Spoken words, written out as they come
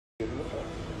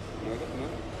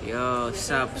Yo,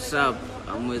 sup.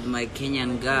 I'm with my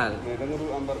Kenyan girl.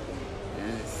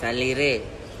 Salire.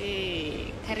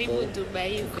 Hey, karibu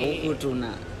Dubai. Huku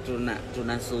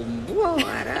tunasumbua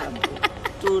Waarabu.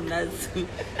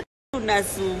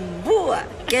 Tunasumbua.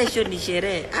 Kesho ni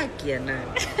sherehe. Aki ya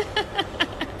nani.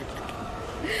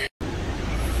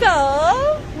 So,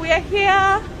 we are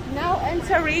here now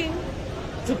entering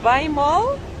Dubai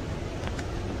Mall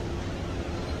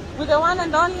with the one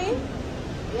and only.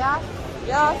 Yeah.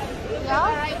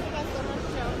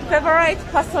 Favorite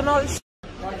personal shop.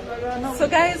 So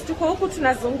guys, tuko huku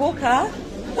tunazunguka.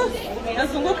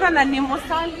 Nazunguka na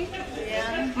Nimosali.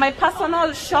 My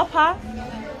personal shopper.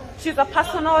 She's a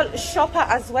personal shopper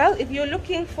as well. If you're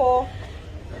looking for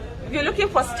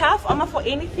stuff or for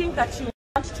anything that you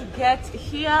want to get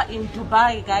here in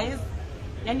Dubai, guys,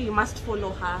 then you must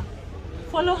follow her.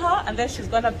 Follow her, and then she's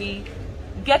gonna be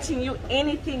getting you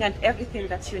anything and everything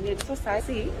that you need. So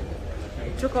Sasi,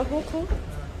 tuko huku.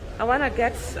 I wanna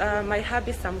get my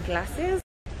hubby some glasses.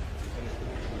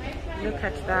 Look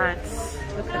at that.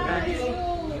 Look at that.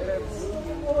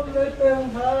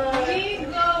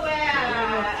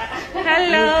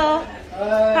 Hello.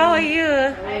 How are you?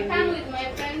 I come with my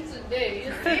friend today.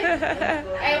 You see?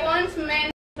 I want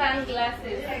men's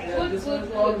sunglasses. Good.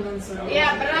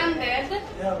 Yeah, branded.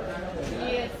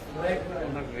 Yes.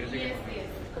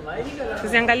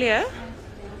 Tuziangalia.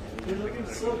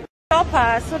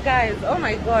 Shopper. So guys, oh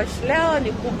my gosh, leo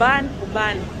ni kuban.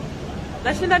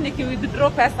 Nashinda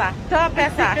niki-withdraw pesa. Toa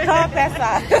pesa.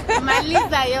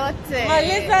 Maliza yote.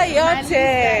 Maliza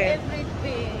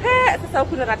everything. Sasa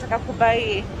huku ndo nataka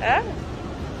kubai.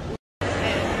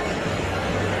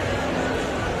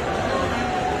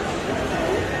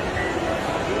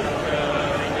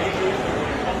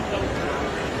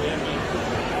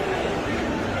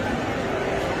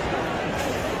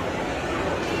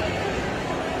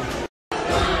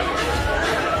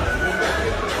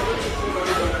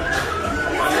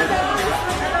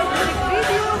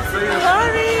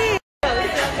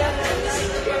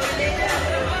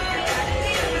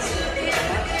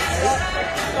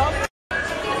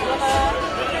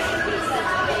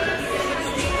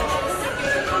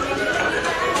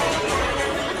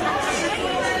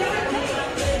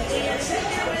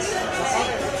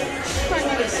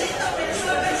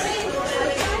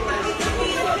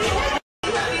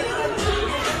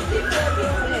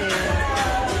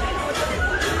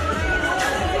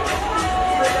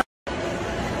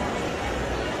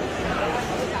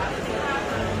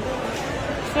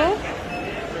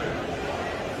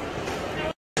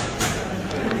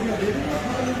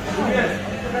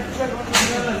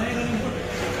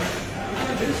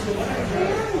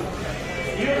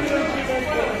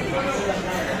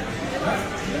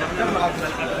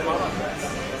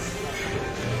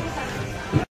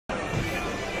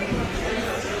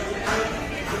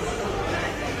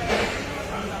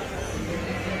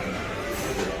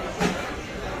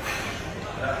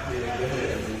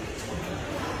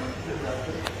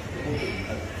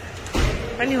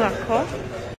 Kwani wako?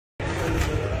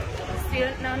 Still,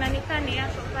 naona nikani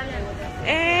yako pale.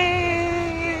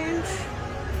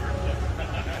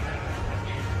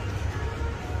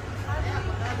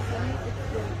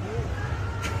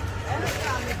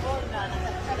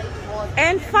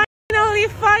 And finally,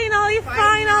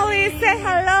 say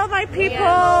hello, my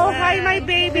people. Hi, my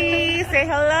baby. Say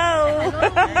hello.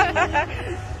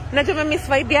 Najua miss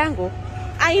vibe yangu.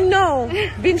 I know.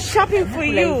 Been shopping for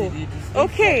you.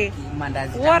 Okay.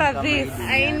 What are these?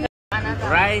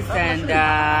 Rice and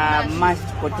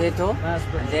mashed potato. And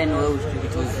then it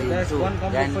was two.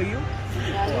 Then for you?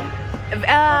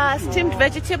 Steamed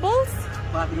vegetables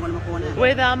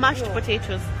with mashed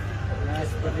potatoes.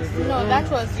 No, that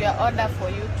was your order for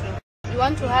you too. You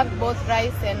want to have both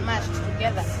rice and mashed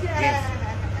together? Yes.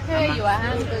 Hey, you are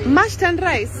hungry. Mashed and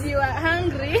rice? You are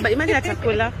hungry. But imagine a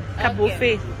chakula, a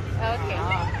buffet. Okay.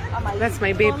 That's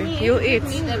my baby. You eat.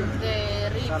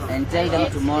 And tell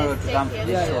them tomorrow to come to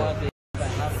the show.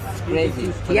 It's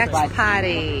crazy. Yacht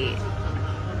party.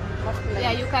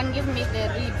 Yeah, you can give me the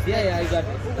ribs. Yeah, I got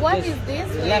it. What is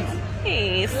this? Lamb.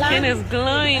 Hey, skin is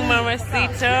glowing,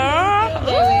 mamacita.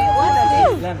 What is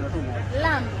this? Lamb.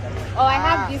 Lamb. Oh, I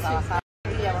have this with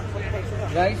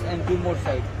Rice and 2 more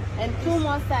side. and 2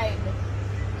 more side.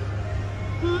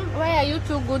 Why are you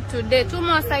too good today? 2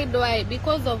 more side, why?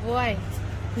 Because of why?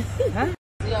 Huh?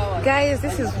 Guys,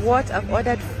 this is what I've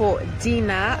ordered for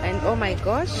dinner, and oh my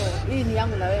gosh,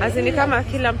 as in kama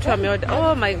kila mtu ameorder.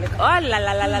 Oh my god, oh la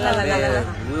la la la la la la.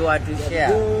 We want to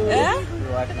share.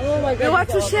 We want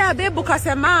to share, babe.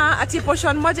 Ukasema ati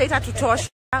portion moja itatutosha.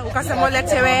 Ukasema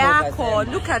uletewe yako.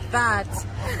 Look at that.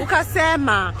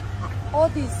 Ukasema All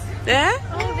this. Yeah?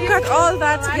 Look at all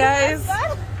that, guys.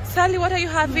 Sally, what are you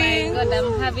having? My God,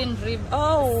 I'm having rib.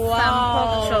 Oh, wow. Some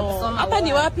pork chops on Hapa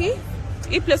ni wapi?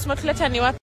 Hii place umetuleta ni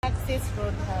wapi? Texas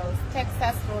Roadhouse.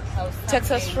 Texas Roadhouse.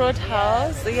 Texas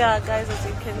Roadhouse. Yeah, guys, as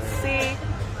you can see,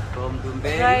 From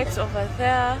Dubai. right over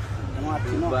there.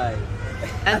 Dubai.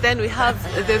 And then we have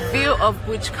the view of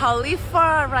Burj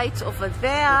Khalifa right over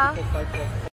there.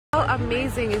 How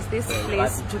amazing is this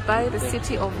place, Dubai, the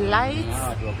city of lights?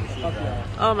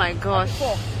 Oh my gosh.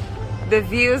 The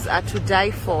views are to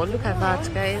die for. Look at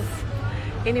that, guys.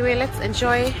 Anyway, let's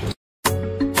enjoy.